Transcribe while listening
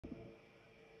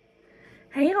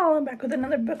Hey y'all, I'm back with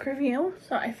another book review.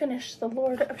 So I finished The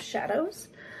Lord of Shadows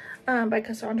by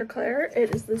Cassandra Clare.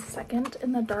 It is the second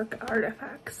in the Dark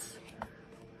Artifacts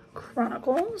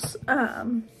Chronicles.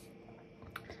 I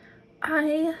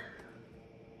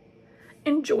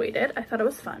enjoyed it. I thought it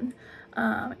was fun.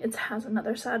 It has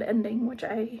another sad ending, which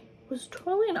I was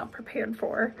totally not prepared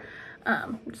for.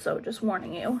 So just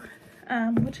warning you,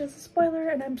 which is a spoiler,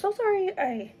 and I'm so sorry.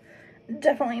 I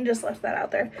definitely just left that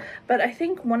out there. But I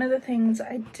think one of the things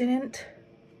I didn't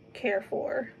care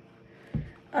for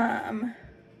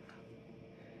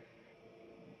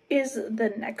is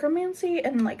the necromancy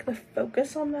and like the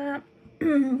focus on that.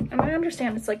 And I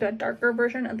understand it's like a darker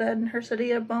version than Her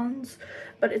City of Bones,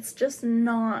 but it's just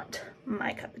not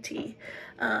my cup of tea.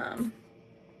 And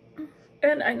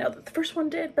I know that the first one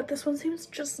did, but this one seems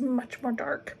just much more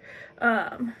dark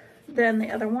than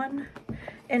the other one,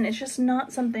 and it's just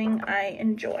not something I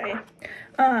enjoy.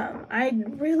 I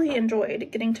really enjoyed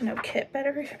getting to know Kit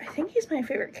better. I think he's my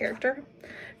favorite character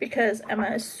because Emma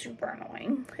is super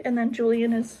annoying, and then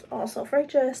Julian is all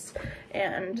self-righteous,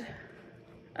 and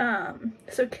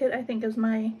so Kit I think is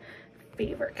my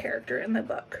favorite character in the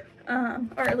book,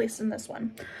 or at least in this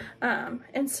one.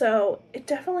 And so it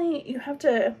definitely, you have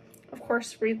to of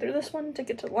course read through this one to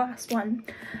get to the last one,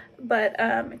 but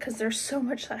because there's so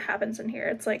much that happens in here,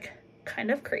 it's like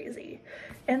kind of crazy.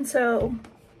 And so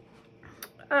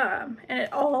and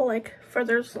it all like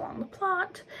furthers along the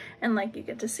plot, and like you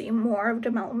get to see more of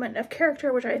development of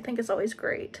character, which I think is always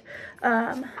great.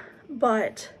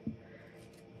 But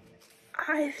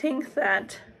I think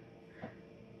that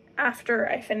after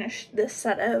I finish this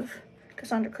set of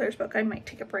Cassandra Clare's book, I might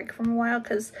take a break from a while,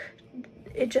 because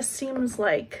it just seems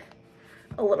like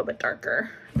a little bit darker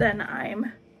than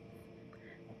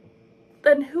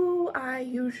who I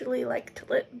usually like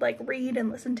to read and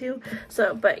listen to.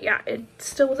 So, but yeah, it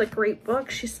still was a great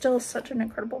book. She's still such an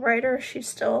incredible writer. She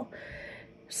still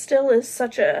is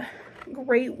such a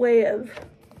great way of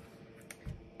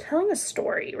telling a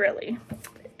story, really.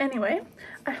 Anyway,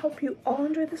 I hope you all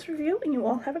enjoyed this review and you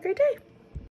all have a great day.